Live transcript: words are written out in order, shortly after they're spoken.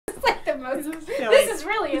most. This is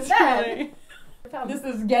really in bed. This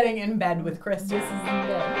is getting in bed with Kristin. This is in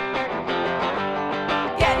bed.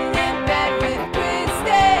 Getting in bed with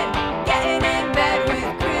Kristin. Getting in bed with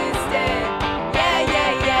Kristin.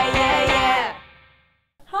 Yeah.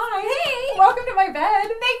 Hi. Hey. Welcome to my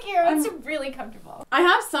bed. Thank you. It's really comfortable. I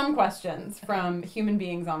have some questions from human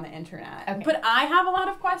beings on the internet, Okay. but I have a lot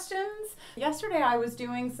of questions. Yesterday I was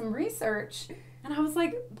doing some research and I was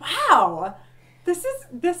like, wow,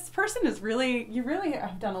 this person is really, you really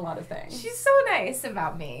have done a lot of things. She's so nice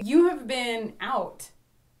about me. You have been out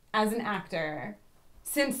as an actor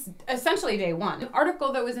since essentially day one. An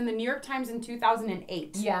article that was in the New York Times in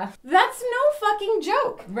 2008. Yeah. That's no fucking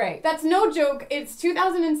joke. Right. That's no joke. It's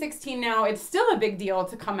 2016 now. It's still a big deal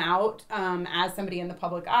to come out as somebody in the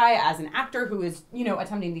public eye, as an actor who is,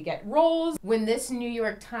 attempting to get roles. When this New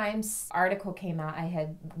York Times article came out, I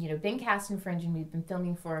had, been cast in Fringe and we've been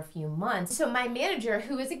filming for a few months. So my manager,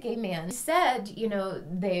 who is a gay man, said,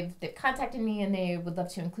 they've contacted me and they would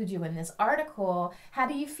love to include you in this article. How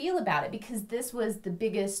do you feel about it? Because this was the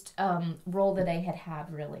biggest role that I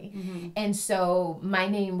had really. Mm-hmm. And so my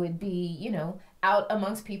name would be, out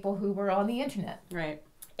amongst people who were on the internet. Right.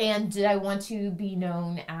 And did I want to be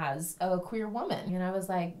known as a queer woman? And I was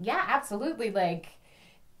like, yeah, absolutely. Like,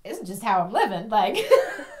 it's just how I'm living. Like,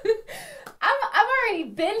 I've already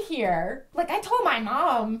been here. Like, I told my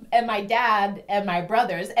mom and my dad and my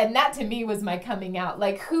brothers, and that to me was my coming out.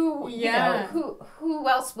 Like, who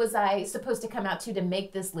else was I supposed to come out to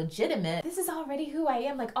make this legitimate? This is already who I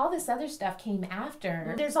am. Like, all this other stuff came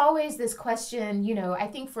after. There's always this question, I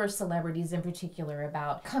think for celebrities in particular,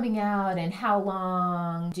 about coming out and how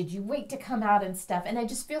long did you wait to come out and stuff. And I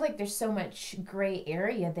just feel like there's so much gray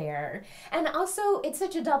area there. And also, it's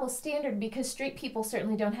such a double standard because straight people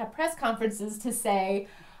certainly don't have press conferences to say,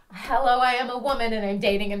 hello, I am a woman and I'm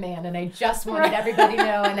dating a man and I just wanted everybody to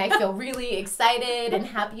know and I feel really excited and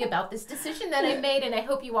happy about this decision that I made and I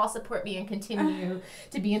hope you all support me and continue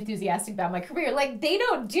to be enthusiastic about my career. Like, they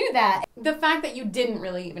don't do that. The fact that you didn't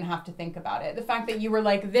really even have to think about it. The fact that you were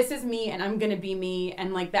like, this is me and I'm gonna be me,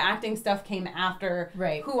 and like the acting stuff came after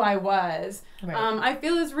who I was, I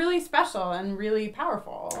feel is really special and really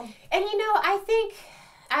powerful. And I think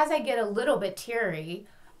as I get a little bit teary,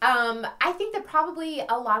 I think that probably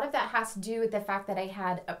a lot of that has to do with the fact that I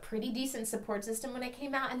had a pretty decent support system when I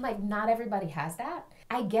came out, and like not everybody has that.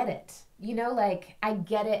 I get it. I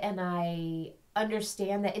get it, and I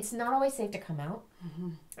understand that it's not always safe to come out. Mm-hmm.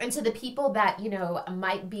 And so the people that,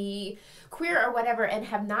 might be queer or whatever and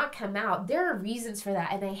have not come out, there are reasons for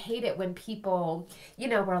that. And I hate it when people,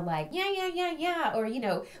 were like, yeah, or,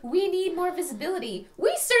 we need more visibility.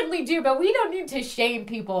 We certainly do, but we don't need to shame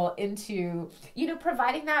people into,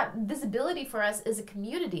 providing that visibility for us as a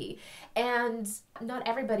community. And not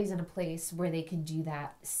everybody's in a place where they can do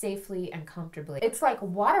that safely and comfortably. It's like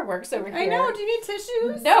waterworks over here. I know. Do you need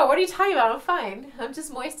tissues? No, what are you talking about? I'm fine. I'm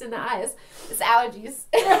just moist in the eyes. It's allergies.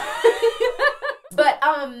 But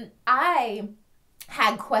I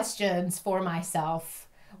had questions for myself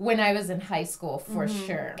when I was in high school, for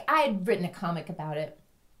sure. I had written a comic about it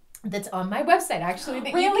that's on my website, actually,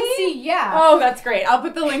 that you can see. Yeah. Oh, that's great. I'll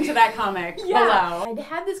put the link to that comic below. I'd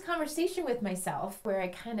had this conversation with myself where I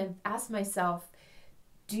kind of asked myself,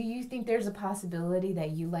 do you think there's a possibility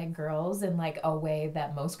that you like girls in like a way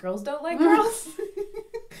that most girls don't like girls?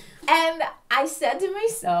 And I said to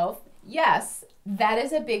myself, yes, that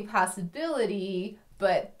is a big possibility,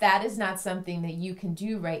 but that is not something that you can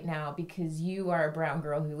do right now because you are a brown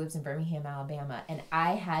girl who lives in Birmingham, Alabama, and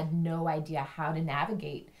I had no idea how to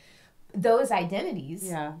navigate those identities.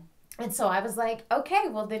 Yeah. And so I was like, okay,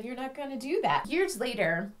 well then you're not going to do that. Years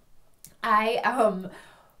later, I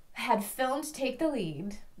had filmed Take the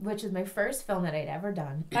Lead, which is my first film that I'd ever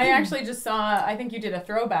done. I actually just saw, I think you did a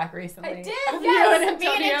throwback recently. I did, yes, me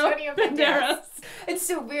and Antonio Banderas. And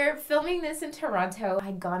so we're filming this in Toronto.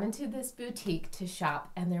 I'd gone into this boutique to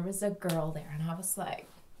shop, and there was a girl there, and I was like,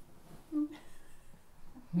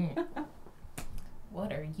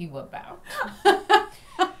 what are you about?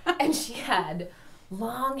 And she had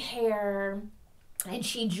long hair, and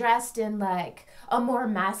she dressed in like a more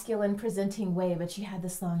masculine presenting way, but she had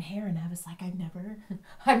this long hair, and I was like,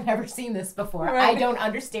 I've never seen this before. Right. I don't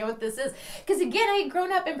understand what this is. Because again, I had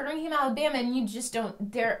grown up in Birmingham, Alabama, and you just don't,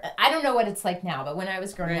 I don't know what it's like now, but when I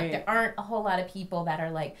was growing up, there aren't a whole lot of people that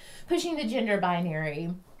are like pushing the gender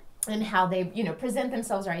binary and how they, present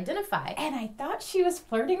themselves or identify. And I thought she was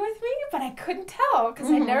flirting with me, but I couldn't tell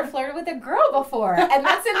because I'd never flirted with a girl before. And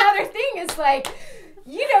that's another thing, is like,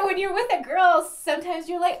 when you're with a girl, sometimes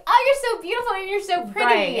you're like, oh, you're so beautiful and you're so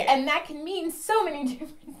pretty. Right. And that can mean so many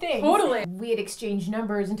different things. Totally. We had exchanged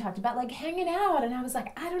numbers and talked about like hanging out, and I was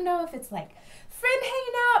like, I don't know if it's like friend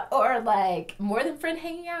hanging out or like more than friend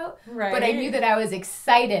hanging out. Right. But I knew that I was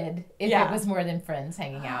excited if it was more than friends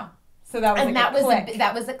hanging out. So that was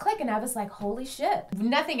that was a click, and I was like, holy shit.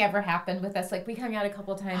 Nothing ever happened with us. Like, we hung out a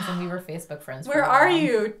couple times and we were Facebook friends. Where are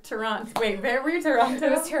you? Toronto. Wait, where were you? Toronto?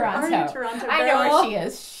 It was Toronto. Are you Toronto girl? I know where she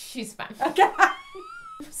is. She's fine. Okay.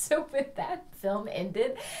 So with that film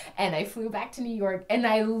ended, and I flew back to New York, and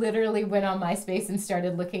I literally went on MySpace and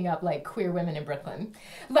started looking up like queer women in Brooklyn.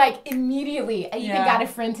 Like immediately, I even got a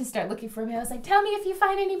friend to start looking for me. I was like, tell me if you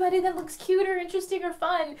find anybody that looks cute or interesting or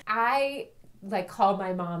fun. I like called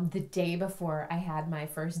my mom the day before I had my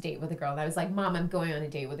first date with a girl, and I was like, Mom, I'm going on a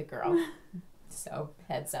date with a girl. So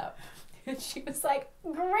heads up. And she was like,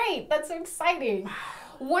 great, that's so exciting.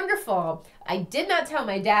 Wonderful. I did not tell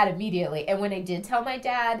my dad immediately. And when I did tell my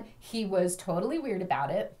dad, he was totally weird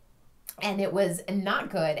about it. And it was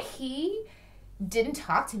not good. He didn't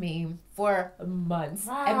talk to me for months.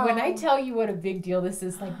 Wow. And when I tell you what a big deal this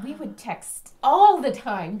is, like, we would text all the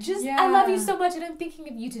time. Just, I love you so much and I'm thinking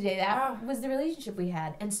of you today. That was the relationship we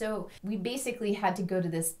had. And so we basically had to go to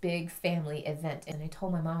this big family event. And I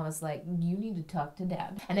told my mom, I was like, you need to talk to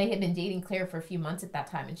Dad. And I had been dating Claire for a few months at that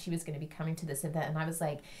time, and she was going to be coming to this event. And I was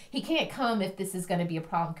like, he can't come if this is going to be a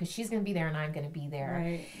problem, because she's going to be there and I'm going to be there.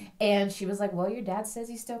 Right. And she was like, well, your dad says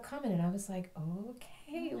he's still coming. And I was like, okay.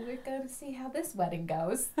 Hey, we're going to see how this wedding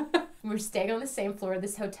goes. We're staying on the same floor of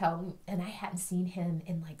this hotel, and I hadn't seen him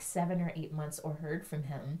in like 7 or 8 months or heard from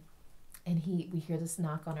him. And we hear this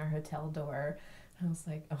knock on our hotel door. I was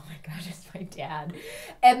like, oh my gosh, it's my dad.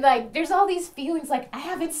 And like, there's all these feelings like, I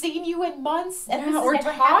haven't seen you in months, and this has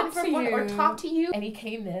never happened before, or talked to you. And he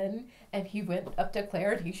came in, and he went up to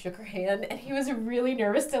Claire, and he shook her hand, and he was really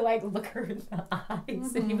nervous to like look her in the eyes.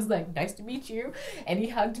 Mm-hmm. And he was like, nice to meet you. And he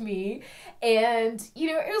hugged me. And,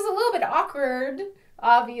 you know, it was a little bit awkward,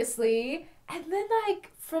 obviously. And then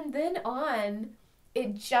like, from then on,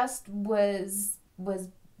 it just was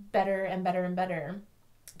better and better and better.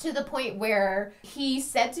 To the point where he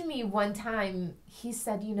said to me one time, he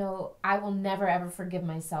said, you know, I will never ever forgive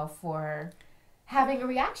myself for having a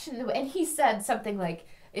reaction. And he said something like,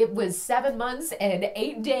 it was 7 months and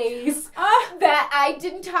 8 days that I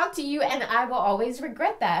didn't talk to you, and I will always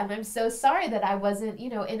regret that. And I'm so sorry that I wasn't, you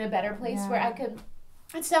know, in a better place where I could.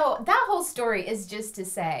 And so that whole story is just to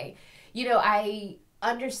say, you know, I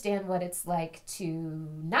understand what it's like to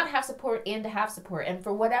not have support and to have support. And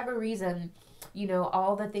for whatever reason, you know,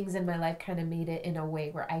 all the things in my life kind of made it in a way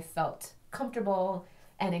where I felt comfortable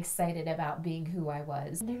and excited about being who I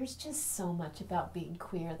was. There's just so much about being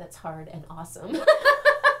queer that's hard and awesome.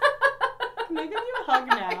 Can I give you a hug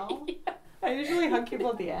now? Yeah. I usually hug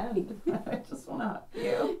people at the end. I just want to hug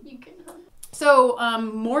you. You can hug. So,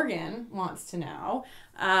 Morgan wants to know,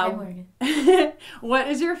 Hi, Morgan. what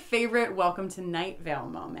is your favorite Welcome to Night Vale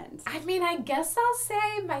moment? I mean, I guess I'll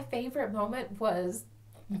say my favorite moment was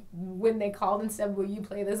when they called and said, will you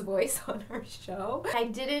play this voice on our show? I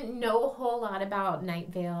didn't know a whole lot about Night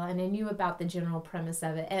Vale, and I knew about the general premise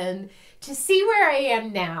of it. And to see where I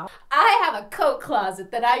am now, I have a coat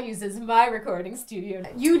closet that I use as my recording studio.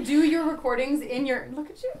 You do your recordings in your... Look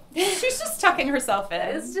at you. She's just tucking herself in.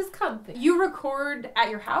 It's just comfy. You record at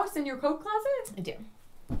your house in your coat closet? I do.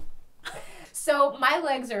 So my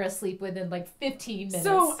legs are asleep within like 15 minutes.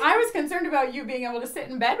 So I was concerned about you being able to sit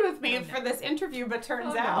in bed with me for this interview, but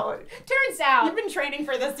turns out you've been training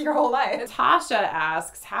for this your whole life. Tasha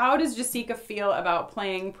asks, how does Jasika feel about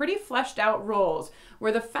playing pretty fleshed out roles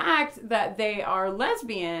where the fact that they are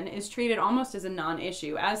lesbian is treated almost as a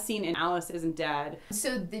non-issue, as seen in Alice Isn't Dead?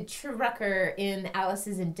 So the trucker in Alice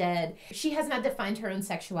Isn't Dead, she has not defined her own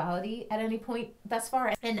sexuality at any point thus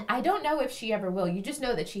far. And I don't know if she ever will. You just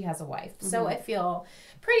know that she has a wife. Mm-hmm. So I feel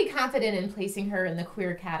pretty confident in placing her in the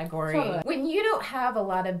queer category. Totally. When you don't have a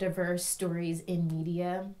lot of diverse stories in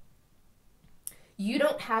media, you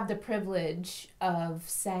don't have the privilege of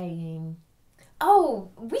saying, oh,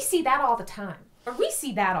 we see that all the time. Or we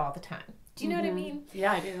see that all the time. Do you know what I mean?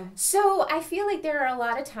 Yeah, I do. So I feel like there are a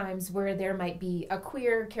lot of times where there might be a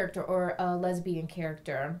queer character or a lesbian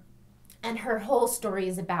character, and her whole story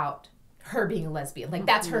is about her being a lesbian. Like,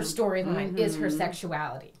 that's her storyline, is her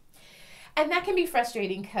sexuality. And that can be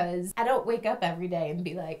frustrating because I don't wake up every day and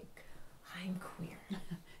be like, I'm queer.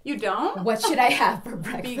 You don't? What should I have for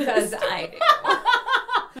breakfast? Because I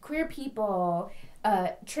do. Queer people,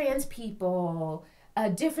 trans people,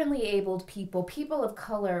 differently abled people, people of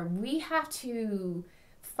color, we have to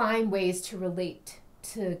find ways to relate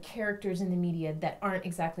to characters in the media that aren't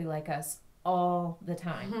exactly like us all the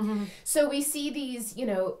time. So we see these, you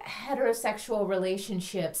know, heterosexual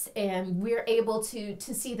relationships, and we're able to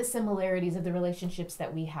see the similarities of the relationships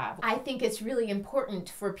that we have. I think it's really important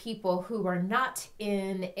for people who are not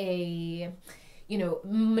in a, you know,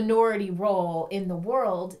 minority role in the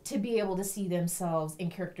world to be able to see themselves in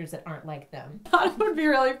characters that aren't like them. I thought it would be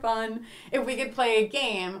really fun if we could play a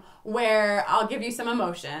game where I'll give you some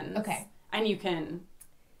emotions. Okay. And you can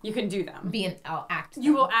do them. I'll act them.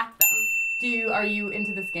 You will act them. Are you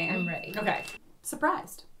into this game? I'm ready. Okay.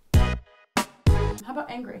 Surprised. How about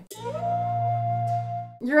angry?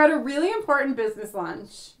 You're at a really important business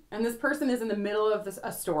lunch, and this person is in the middle of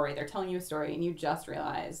a story. They're telling you a story, and you just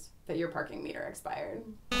realized that your parking meter expired.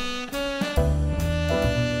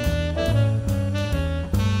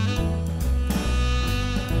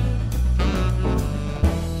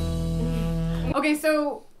 Okay,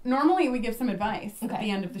 so normally we give some advice at the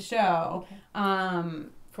end of the show.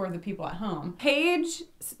 For the people at home. Paige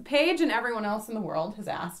and everyone else in the world has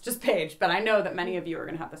asked, just Paige, but I know that many of you are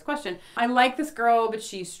going to have this question. I like this girl, but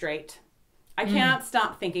she's straight. I can't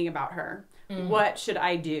stop thinking about her. What should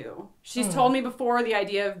I do? She's told me before the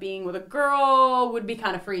idea of being with a girl would be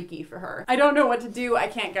kind of freaky for her. I don't know what to do. I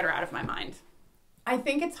can't get her out of my mind. I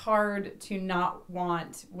think it's hard to not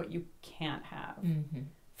want what you can't have.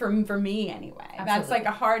 For me anyway. Absolutely.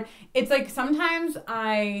 That's like it's like sometimes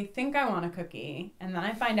I think I want a cookie and then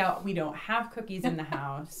I find out we don't have cookies in the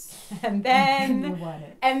house and then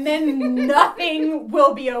nothing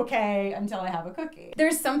will be okay until I have a cookie.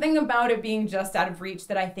 There's something about it being just out of reach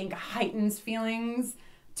that I think heightens feelings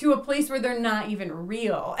to a place where they're not even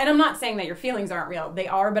real. And I'm not saying that your feelings aren't real. They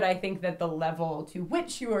are, but I think that the level to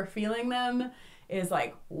which you are feeling them is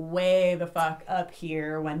like way the fuck up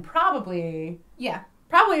here when probably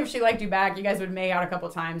if she liked you back, you guys would make out a couple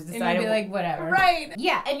times. And you'd be like, whatever. Right.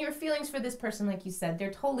 Yeah, and your feelings for this person, like you said,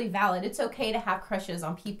 they're totally valid. It's okay to have crushes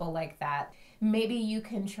on people like that. Maybe you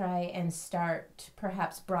can try and start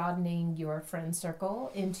perhaps broadening your friend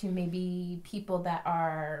circle into maybe people that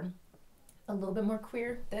are a little bit more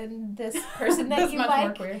queer than this person that you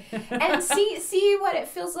like. More queer. And see what it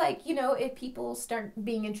feels like, you know, if people start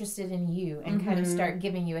being interested in you and kind of start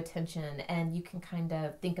giving you attention, and you can kind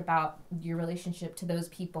of think about your relationship to those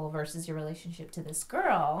people versus your relationship to this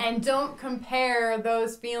girl. And don't compare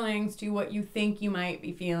those feelings to what you think you might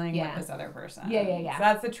be feeling with this other person. Yeah. So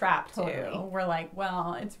that's a trap too. We're like,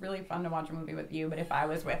 well, it's really fun to watch a movie with you, but if I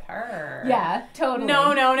was with her. Yeah, totally.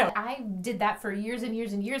 No. I did that for years and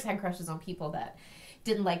years and years, had crushes on people that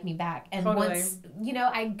didn't like me back. And once, you know,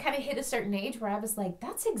 I kind of hit a certain age where I was like,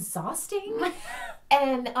 that's exhausting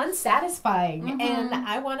and unsatisfying. And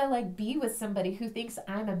I want to like be with somebody who thinks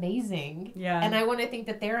I'm amazing. Yeah. And I want to think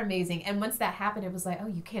that they're amazing. And once that happened, it was like, oh,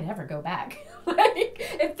 you can't ever go back. Like,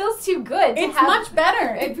 it feels too good. It's much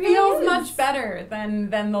better. It feels much better than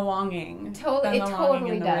the longing. It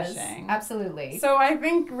totally does. Wishing. Absolutely. So I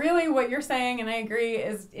think really what you're saying, and I agree,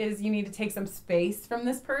 is you need to take some space from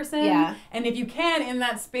this person. Yeah. And if you can, in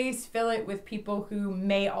that space, fill it with people who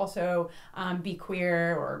may also be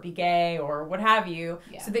queer or be gay or what have you,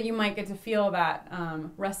 so that you might get to feel that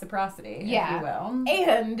reciprocity, if you will.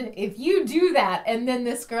 And if you do that, and then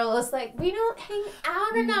this girl is like, we don't hang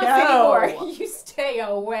out enough anymore, you stay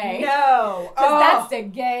away. No. Because that's the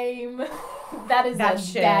game. That is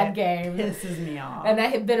a bad game. Pisses me off. And I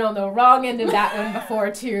have been on the wrong end of that one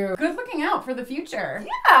before, too. Good looking out for the future.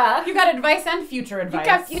 Yeah. You got advice and future advice.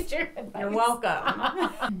 You got future advice. You're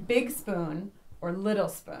welcome. Big spoon or little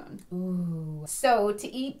spoon? Ooh. So to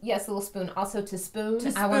eat, yes, little spoon. Also to spoon.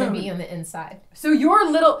 I want to be on the inside. So you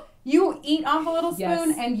eat off a little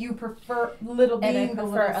spoon, and you prefer little being the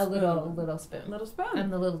little spoon. a little spoon. Little spoon. I'm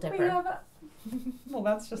the little dipper. Well,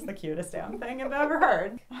 that's just the cutest damn thing I've ever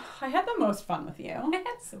heard. I had the most fun with you. I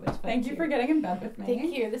had so much fun. Thank you for getting in bed with me.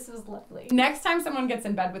 Thank you. This was lovely. Next time someone gets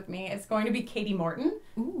in bed with me, it's going to be Kati Morton.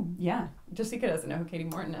 Ooh. Yeah. Jasika doesn't know who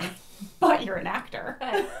Kati Morton is, but you're an actor.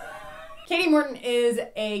 Kati Morton is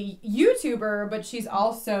a YouTuber, but she's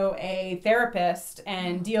also a therapist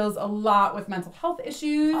and deals a lot with mental health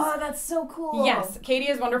issues. Oh, that's so cool. Yes, Kati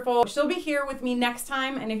is wonderful. She'll be here with me next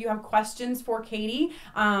time, and if you have questions for Kati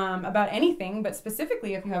about anything, but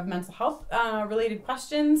specifically if you have mental health related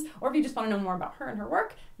questions, or if you just want to know more about her and her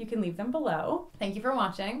work, you can leave them below. Thank you for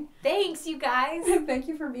watching. Thanks, you guys. Thank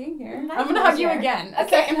you for being here. My I'm going to hug you again. A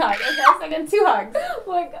second hug. Okay, second. 2 hugs. Oh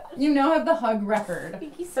my God. You now have the hug record.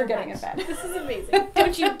 Thank you so for getting much. in bed. This is amazing.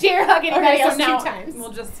 Don't you dare hug anybody else 2 times.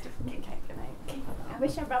 We'll just... Okay, good night. I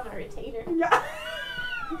wish I brought my retainer. Yeah.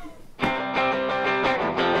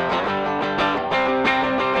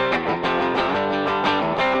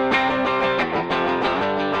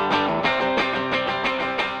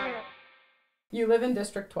 You live in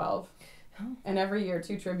District 12, and every year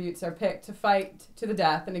 2 tributes are picked to fight to the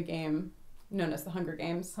death in a game known as the Hunger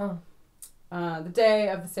Games. The day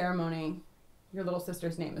of the ceremony, your little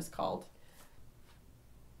sister's name is called.